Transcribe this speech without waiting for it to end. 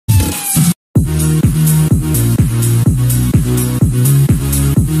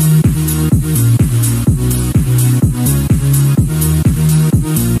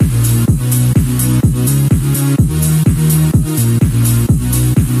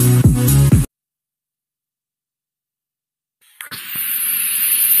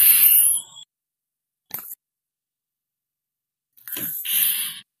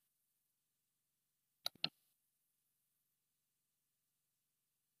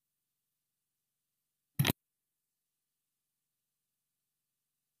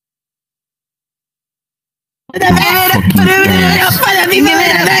Give it up.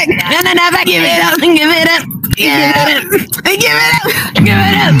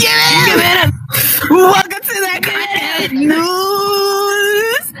 Welcome to that Crackhead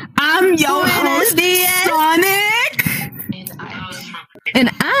News. I'm your host, Sonic. And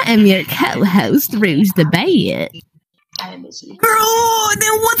I am your co-host, Rouge the Bat. Girl,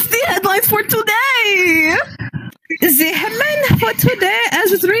 then what's the headlines for today? The headline for today,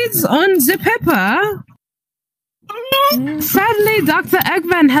 as it reads on the paper, sadly, Dr.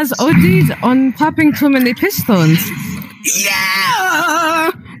 Eggman has OD'd on popping too many pistons.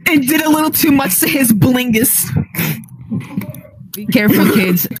 Yeah! And did a little too much to his blingus. Be careful,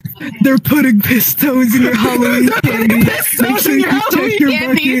 kids. They're putting pistons in your Halloween candy. Make sure you check your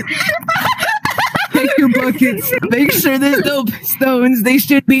bucket. Check your buckets. Make sure there's no pistons. They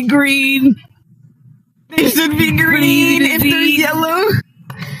should be green. They should be green if they're yellow.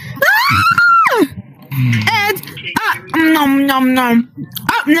 And up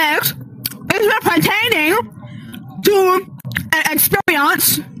next is pertaining to an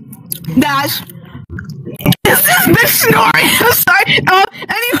experience that is this bitch snoring. I'm sorry.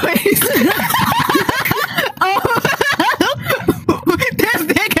 Anyways, this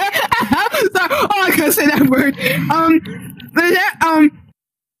nigga. Sorry. Oh, I couldn't say that word.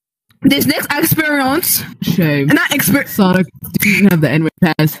 This next experience. Shame. Not experience. Sonic, you didn't have the N-word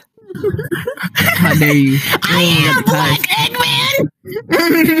pass. How dare you? I am Black Eggman!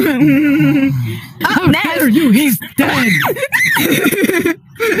 How dare you? He's dead!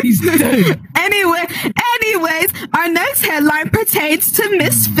 He's dead! Anyways, our next headline pertains to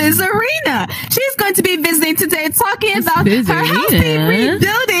Miss Fizzarina. She's going to be visiting today talking about her healthy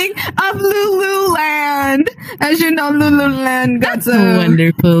rebuilding of Lululand. As you know, Lululand got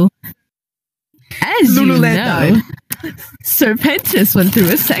wonderful. As Lululand you know, Serpentis went through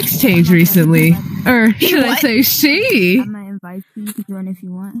a sex change recently. Or should I say she? I might invite you to join if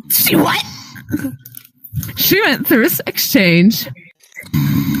you want. She what? She went through a sex change.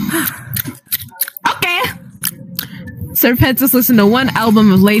 Okay. Serpentis listened to one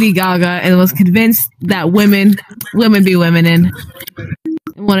album of Lady Gaga and was convinced that women be women and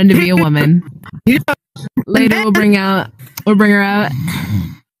wanted to be a woman. Later we'll bring her out.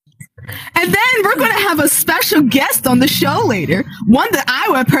 And then we're going to have a special guest on the show later. One that I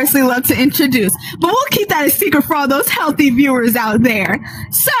would personally love to introduce. But we'll keep that a secret for all those healthy viewers out there.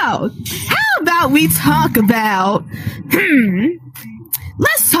 So, how about we talk about...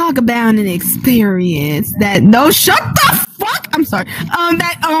 Let's talk about an experience that... No, shut the fuck! I'm sorry.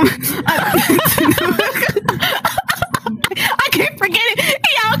 I keep forgetting.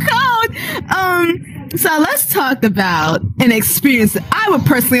 Y'all cold. So let's talk about an experience that I would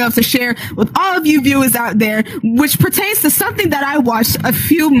personally love to share with all of you viewers out there, which pertains to something that I watched a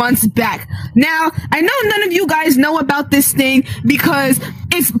few months back. Now, I know none of you guys know about this thing because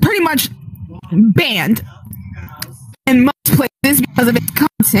it's pretty much banned in most places because of its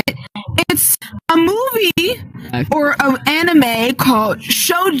content. It's a movie or an anime called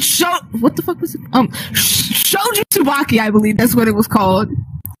what the fuck was it? Shoujo Tsubaki, I believe that's what it was called.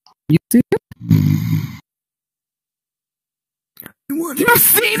 You see it? You've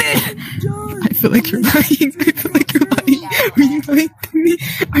seen it? I feel like you're lying. I feel like you're lying. Are you lying to me?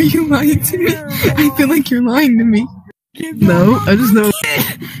 Are you lying to me? I feel like you're lying to me. No, I just know.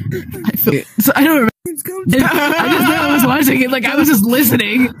 I feel it. So I don't remember. I just know I was watching it like I was just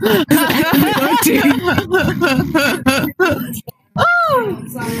listening. Can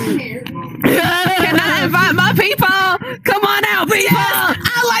I invite my people? Come on out, people! Yes,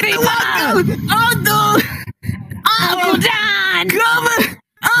 I like the logo! Uncle John!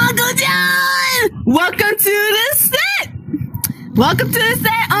 Uncle John! Welcome to the set! Welcome to the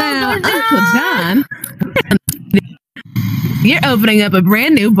set, Uncle John! You're opening up a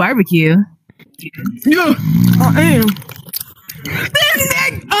brand new barbecue. Yeah, I am.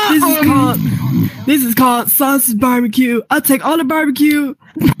 This is called sausage barbecue. I'll take all the barbecue.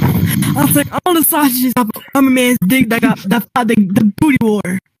 I'll take all the sausages off of my man's dick that got the booty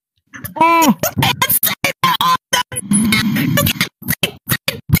war. Oh!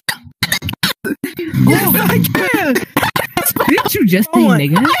 Oh, I can! Didn't you just say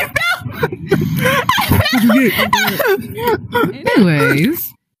nigga?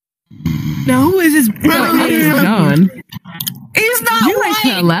 Anyways. Now who is this? John. He's not You like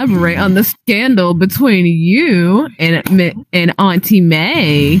to elaborate on the scandal between you and Auntie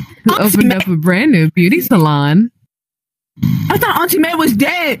May, who opened up a brand new beauty salon. I thought Auntie May was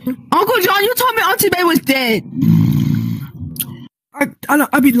dead. Uncle John, you told me Auntie May was dead.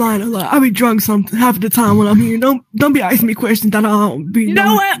 I be lying a lot. I be drunk half of the time when I'm here. Don't be asking me questions that I don't be. You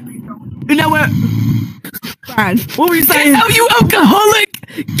know what? Fine. What were you saying? Oh, you alcoholic!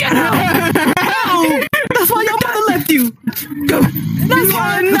 Get out! No! That's why your mother left you. Go. You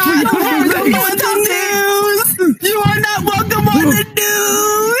are not welcome on the news. You are not welcome on the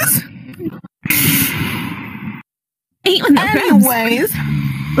news.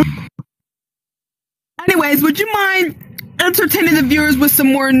 Anyways, would you mind entertaining the viewers with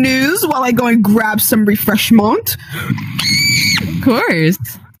some more news while I go and grab some refreshment? Of course.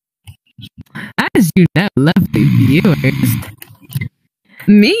 As you know, lovely viewers,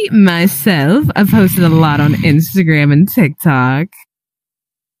 me, myself, I've posted a lot on Instagram and TikTok.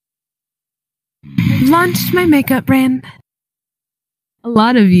 Launched my makeup brand. A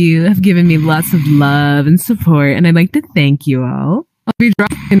lot of you have given me lots of love and support, and I'd like to thank you all. I'll be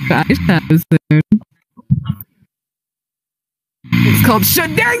dropping the eyeshadow soon. It's called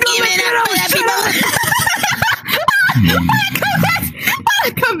Shut Down. I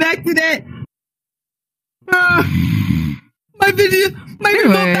come back to that. My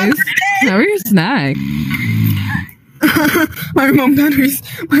Anyways, how are your snacks? my remote batteries.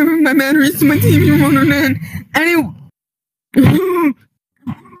 My batteries to my TV remote are dead. Anyway.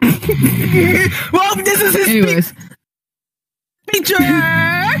 Well, this is his Anyways. feature.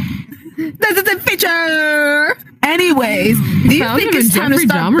 This is a feature. Anyways, do you think it's time to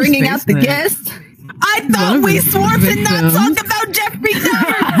start bringing out the guests? I thought we swore to not talk about Jeffrey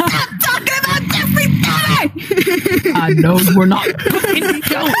Dahmer. Stop talking about Jeffrey Dahmer. I know we're not.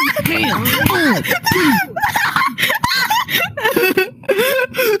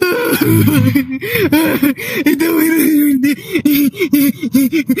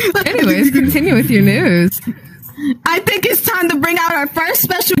 Anyways, continue with your news. I think it's time to bring out our first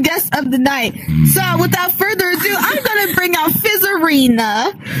special guest of the night. So, without further ado, I'm gonna bring out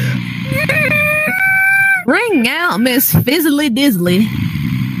Fizzarina. Bring out Miss Fizzly Dizzly.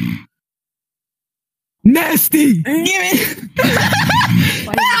 Nasty. Welcome,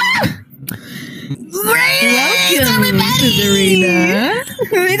 Fizzarina.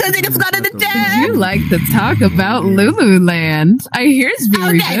 Because it's got in the Would you like to talk about Lululand? I hear it's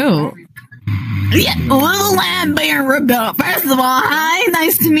very new. Yeah, Lululand being rebuilt. First of all, hi,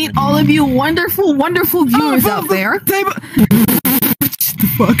 nice to meet all of you wonderful, wonderful viewers out there.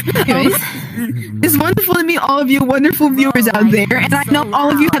 It's wonderful to meet all of you wonderful viewers out there, and I know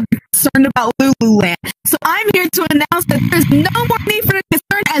all of you have been concerned about Lululand. So I'm here to announce that there's no more need for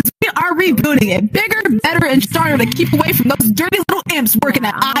concern as we are rebuilding it bigger, better, and stronger to keep away from those dirty little imps working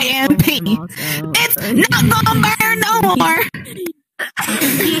at IMP. It's not gonna burn no more.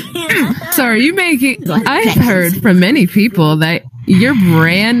 So are you making... I've heard from many people that your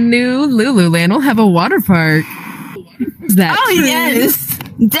brand new Lululand will have a water park. Is that true? Yes,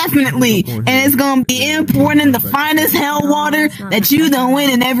 definitely. And it's gonna be importing the finest hell water that you don't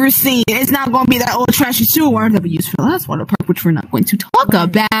win and ever seen. It's not gonna be that old trashy sewer water that we used for the last water park, which we're not going to talk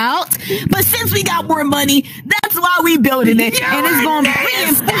about. But since we got more money, that's why we building it. And it's gonna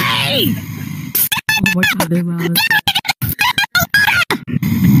be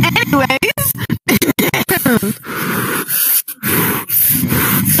anyways.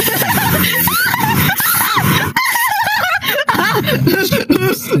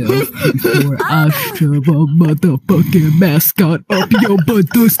 Before I shove a motherfucking mascot up your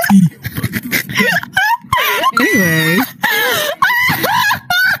butt-dusty. Anyway.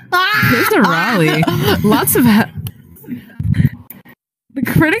 Here's a Raleigh. Lots of... The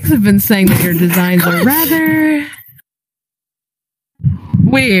critics have been saying that your designs are rather...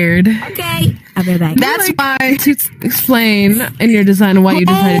 weird. Okay, I'll be back. That's why. To explain in your design why you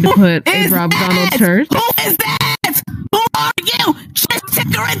decided to put a Rob Donald church. Who is that? Who are you? Just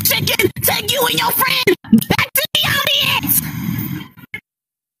ticker and chicken. Take you and your friend back to the audience.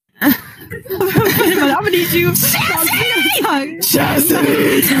 I'm gonna need you.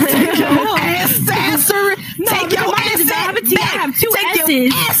 Chastity! Take your ass, take your ass back. I have two Take S's.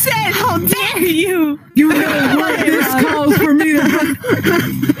 your ass. How dare you? You really want this call for me to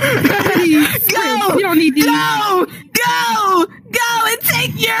Go! You don't need these. Go! And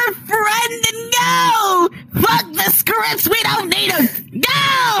take your friend and go! Fuck the scripts, we don't need them!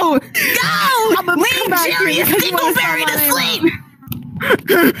 Go! Leave Jerry and Dingleberry to sleep!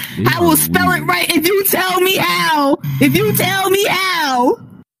 I will spell it right if you tell me how!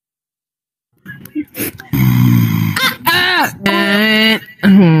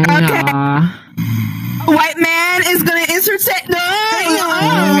 Okay. White man is gonna insert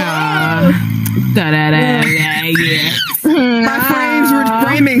My frames were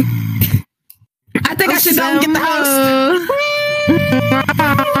framing. I think I should go and get the house.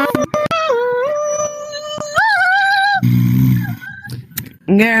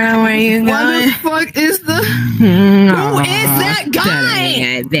 girl, where you What going? the fuck is the? Who is that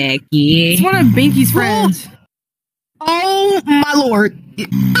guy? Becky. It's one of Binky's friends. Oh my lord!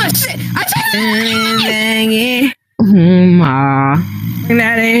 Oh shit! I tried.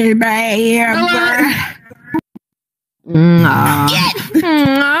 That ain't bad here,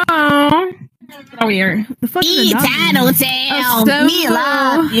 Oh, here. The fuck is Tattletale, me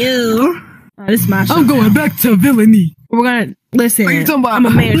love you. This is my show. I'm going back to villainy. We're gonna listen. What are you talking about? I'm a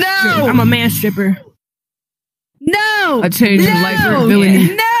man. No! I'm a man stripper. No! I changed your life for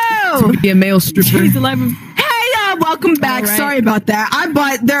villainy. No! Be a male stripper. Change the life of. Hey y'all, welcome back. Right. Sorry about that.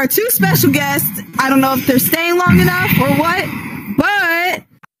 But there are two special guests. I don't know if they're staying long enough or what, but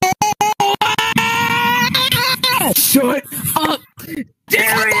Shut up.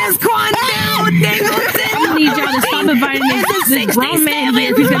 Darius Quandale Nicholson. I need y'all to stop inviting this grown man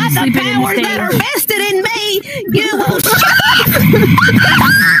here who's gonna be sleeping in the that are stage. vested in me. You will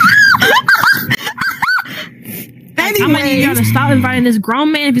I'm gonna need y'all to stop inviting this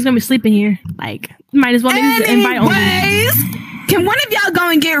grown man if he's gonna be sleeping here. Like, might as well just invite only. Anyways, can one of y'all go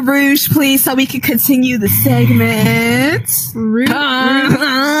and get Rouge, please, so we can continue the segment? Rouge.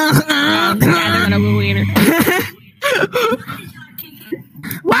 Yeah, they're gonna go later.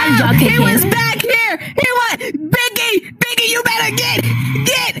 Wow, he was back here. He was Biggie, you better get.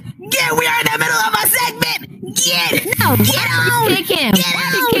 We are in the middle of a segment. Get on. Kick him. Get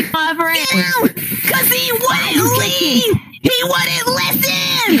out. Kick my friend. Cause he wouldn't leave. He wouldn't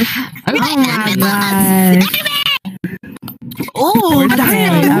listen. Oh my god. Oh,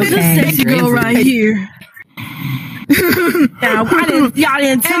 damn. Who's this sexy girl right here? Now, y'all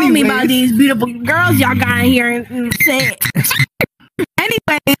didn't tell me about these beautiful girls y'all got in here and said.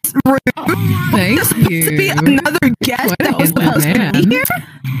 Anyways, Rouge, Thank there's supposed to be you. another guest that was supposed to be here.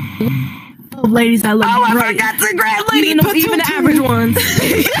 Oh, ladies, I look I great. forgot to grab Lady Even the average ones.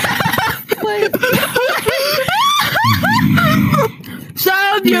 So,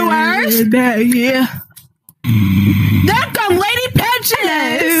 viewers, Yeah. there come Lady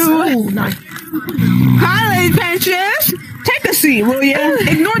Pensions. Oh, nice. Hi, Lady Pensions. Take a seat, will you?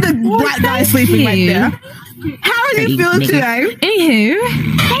 Ignore the black guy sleeping right there. How are you feeling today? Anywho,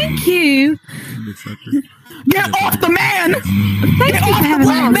 thank you. Get off the man! Thank you for having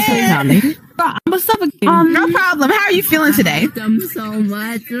me on the man! I'm a suffocating. No problem. How are you feeling today? Them so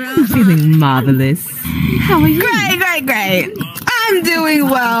much. I'm feeling marvelous. How are you? Great. I'm doing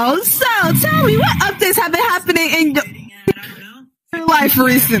well. So, tell me, what updates have been happening in your life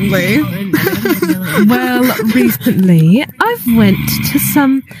recently? Well, recently I've went to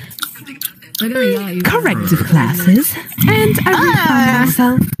some corrective classes, and I found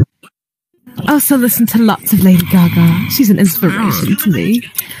myself also listen to lots of Lady Gaga. She's an inspiration to me.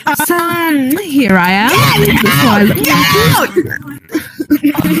 So here I am. That's why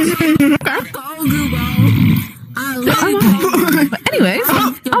I look But anyways,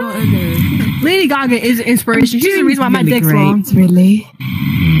 Lady Gaga is an inspiration. She's the reason why my dick's long. Really?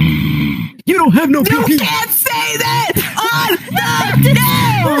 You don't have no You PP. can't say that on the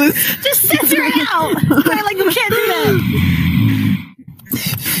news! Just censor it out! Right, like, you can't do that!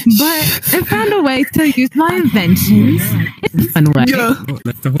 But I found a way to use my inventions in a fun way. Yeah.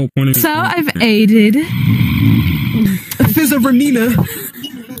 That's the whole point of So I've aided Fizzaranina.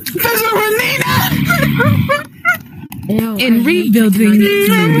 in rebuilding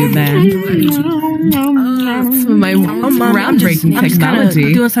Movieland. Some of my groundbreaking I'm just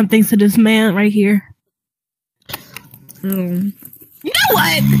technology. doing some things to this man right here. You know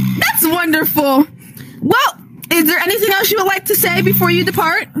what? That's wonderful. Well, is there anything else you would like to say before you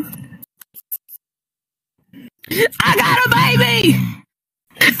depart? I got a baby!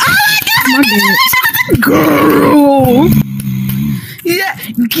 Oh my god! Girl! Yeah,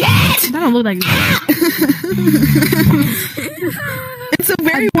 get! That don't look like It's a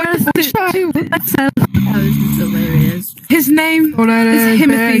very wonderful child. That was hilarious. His name is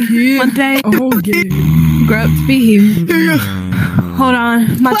Timothy. One day, grow up to be him. Hold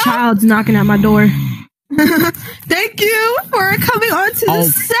on, my child's knocking at my door. Thank you for coming onto the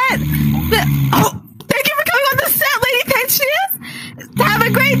set. Thank you for coming on the set, Lady Pension. Have a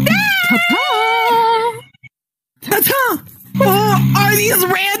great day. Ta-ta. Oh, are these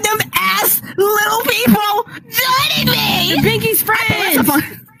random ass little people joining me? Pinky's friends.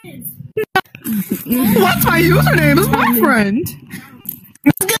 What's my username? It's my friend.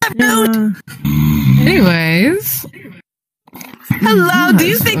 Anyways, Hello, do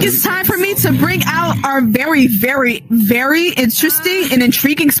you think it's time for me to bring out our very, very, very interesting and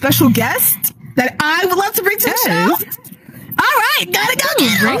intriguing special guest that I would love to bring to the show? All right, gotta go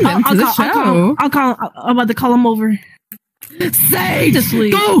get him. bring them to the show. I'm about to call him over. Say, Just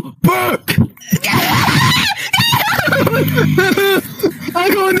leave. go back.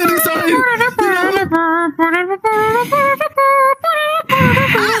 I'm going to the side.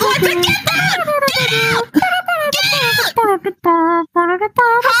 I want to get out. Get out.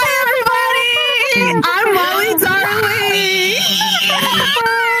 Hi, everybody. I'm Molly Darling.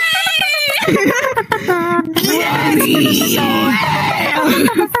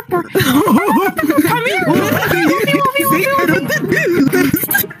 Come here.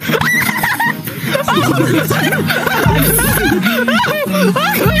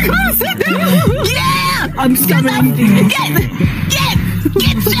 Yeah! I'm summoning you. Get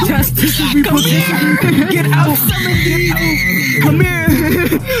Justice and Come here. Get out. Come here.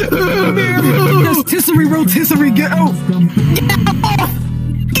 Come here. Rotisserie, rotisserie, get out.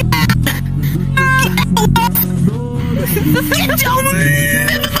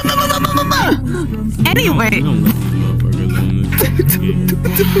 Anyway.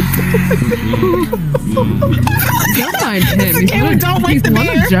 Don't mind him. Okay, don't wake the one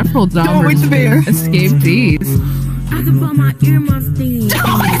bear. of Jeffrey Don't wake the bear. Dahmer's escapees. I can put my earmuffs thing.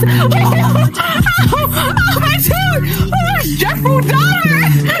 Oh, my tooth! Oh, Jeffrey Dahmer!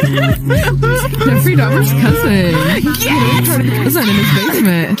 Jeffrey Dahmer's cousin. Get! Cousin in his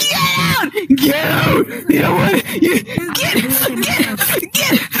basement. Get out! Get out! You know what? Get!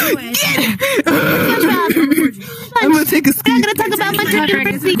 I'm gonna take a seat. I'm gonna talk about my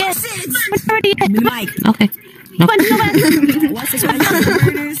controversy. Mike. Okay. What's this?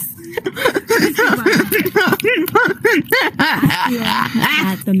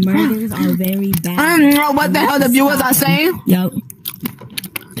 The murders are very bad. I don't know what the hell the viewers are saying. Yo.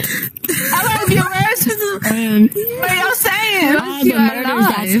 Hello, viewers. What are y'all saying? All the murders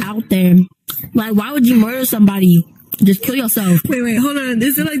that's out there. Like, why would you murder somebody? Just kill yourself. Wait, hold on.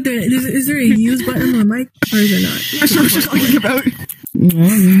 Is it like is there a use button on mic? Or is it not? That's what we're talking about.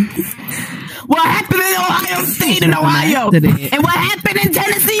 What happened in Ohio stayed in Ohio. And what happened in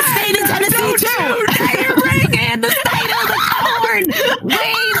Tennessee stayed in Tennessee too. You're bringing the state of the corn. We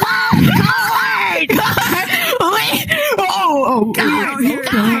love corn. God.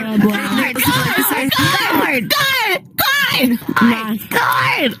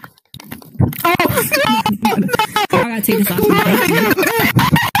 I gotta take this off.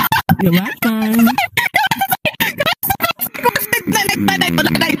 You're welcome.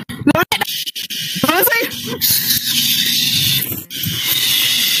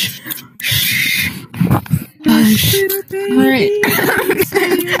 Alright.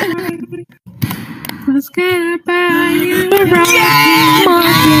 Let's get about you. When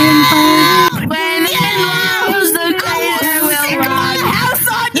it loves the cold, we'll sick my house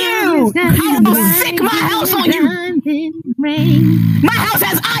on you. I will sick my house on you. My house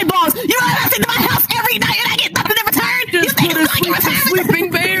has eyeballs. You know I sit to my house every night and I get nothing in return. You think it's like in return? Sleeping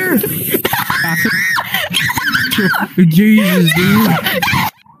bear. Jesus, dude.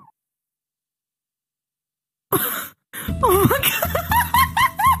 Oh my God.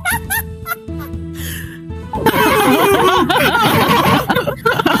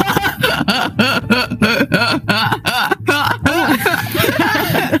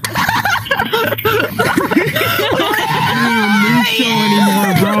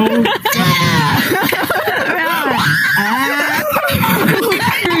 Anymore, bro.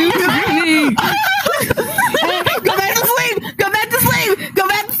 Go back to sleep. Go back to sleep. Go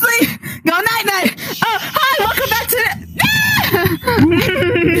back to sleep. Go night night. Oh, hi. Welcome back to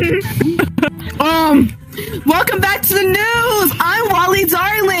welcome back to the news. I'm Wally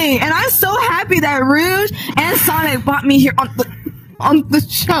Darling, and I'm so happy that Rouge and Sonic brought me here on the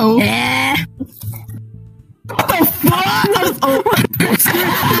show. What the fuck?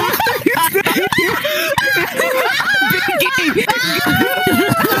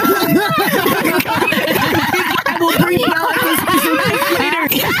 I will bring you out later.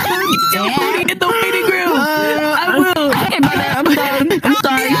 In the waiting room. I will. Okay, brother, I'm done. I'm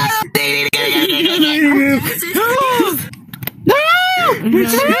sorry. No!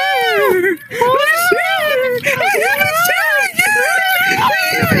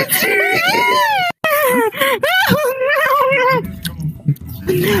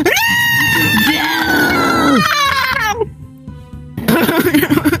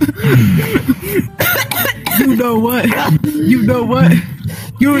 You know what? You know what?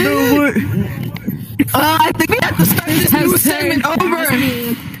 You know what? I think we have to start this new segment over.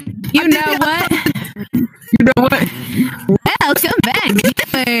 You know what? You know what? Welcome back,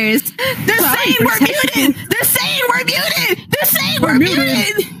 viewers. They're saying we're muted. They're saying we're muted. They're saying we're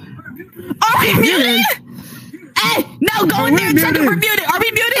muted. Are we muted? Hey, no, go in there and check if we're muted. Are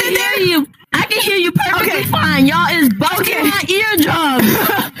we muted in there? I can hear you perfectly fine. Y'all is bugging. my eardrum.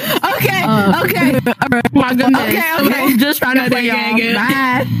 Okay. All right, my goodness. Okay. I'm just trying to play y'all.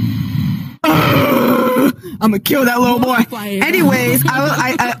 Bye. I'm gonna kill that little boy. Anyways,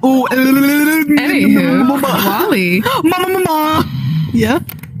 Anywho, Wally. Mama. Yeah.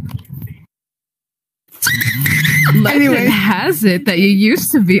 Legend has it that you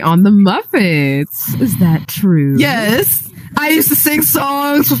used to be on the Muppets. Is that true? Yes. I used to sing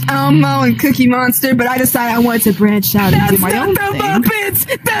songs with Elmo and Cookie Monster, but I decided I wanted to branch out and do my own thing. Muppets.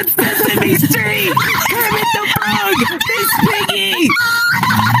 That's Sesame Street. Kermit the Frog. Miss Piggy.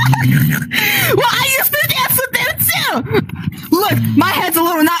 Well, I used to dance with them too. Look, my head's a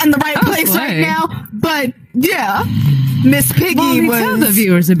little not in the right place right now, but yeah, Miss Piggy was. Tell the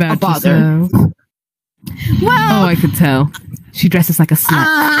viewers about bother. yourself. Well, Oh, I could tell. She dresses like a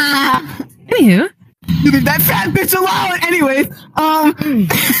slut. Anywho. You leave that fat bitch alone. Anyways, That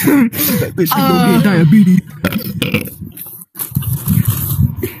bitch gonna get diabetes.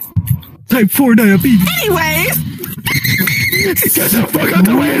 Type 4 diabetes. anyways. Get the fuck out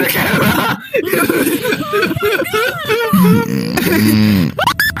the way of the camera.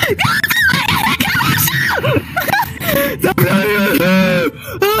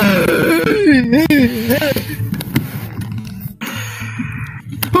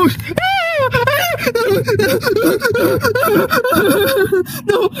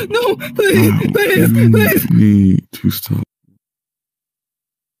 No, please. Need to stop.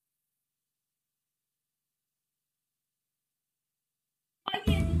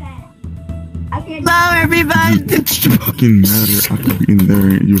 Hello, everybody. It fucking matter. I could be in there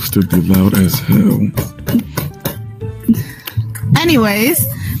and you'll still be loud as hell. Anyways,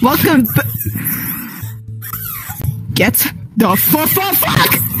 welcome. Get the fuck out!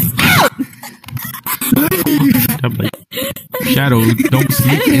 Shadow, don't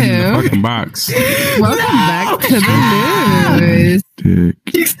sleep in the fucking box. Welcome back to the news. Dick.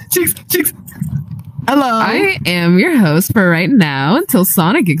 Cheeks. Hello. I am your host for right now until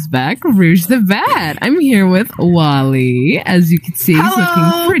Sonic gets back, Rouge the Bat. I'm here with Wally. As you can see, he's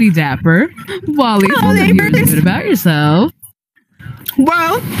looking pretty dapper. Wally, tell the viewers a bit about yourself.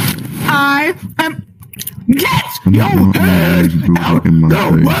 Well, I am. Get your head out in my the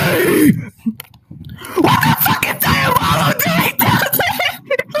face. way! What the fucking damn Wallow doing down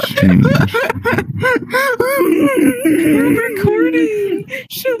We're recording.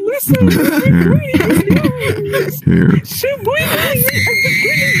 Should listen. Here. Should we?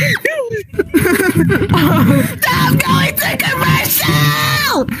 I'm going to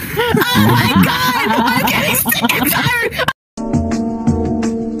commercial! Oh my god! I'm getting sick and tired!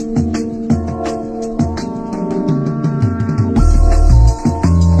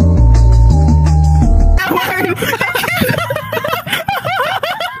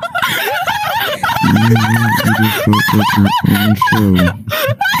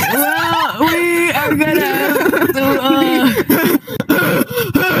 Well, we are gonna have to,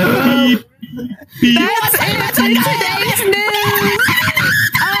 that's it for today's news.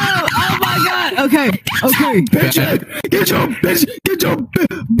 Oh my god. Okay. Bitch, get your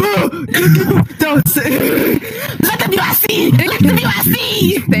don't say. Let the BYC!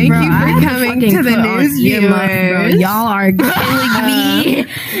 Thank you for coming to the news, viewers. Y'all are killing me.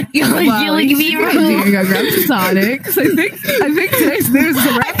 Y'all are killing me, bro. You're gonna grab Sonic. I think today's news is a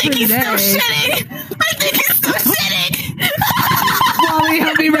wrap for today. I think he's still shitting! Wally,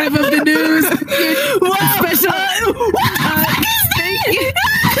 help me wrap up the news. Special. Thank you.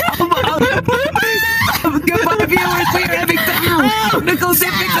 Goodbye, viewers. We are having technical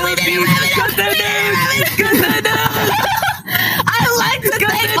difficulties. Cut the news. I like to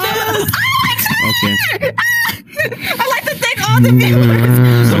thank all Okay. I like to thank all the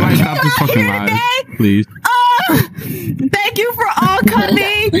viewers. Somebody stop this fucking live, please. Thank you for all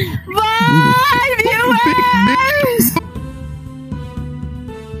coming. Bye.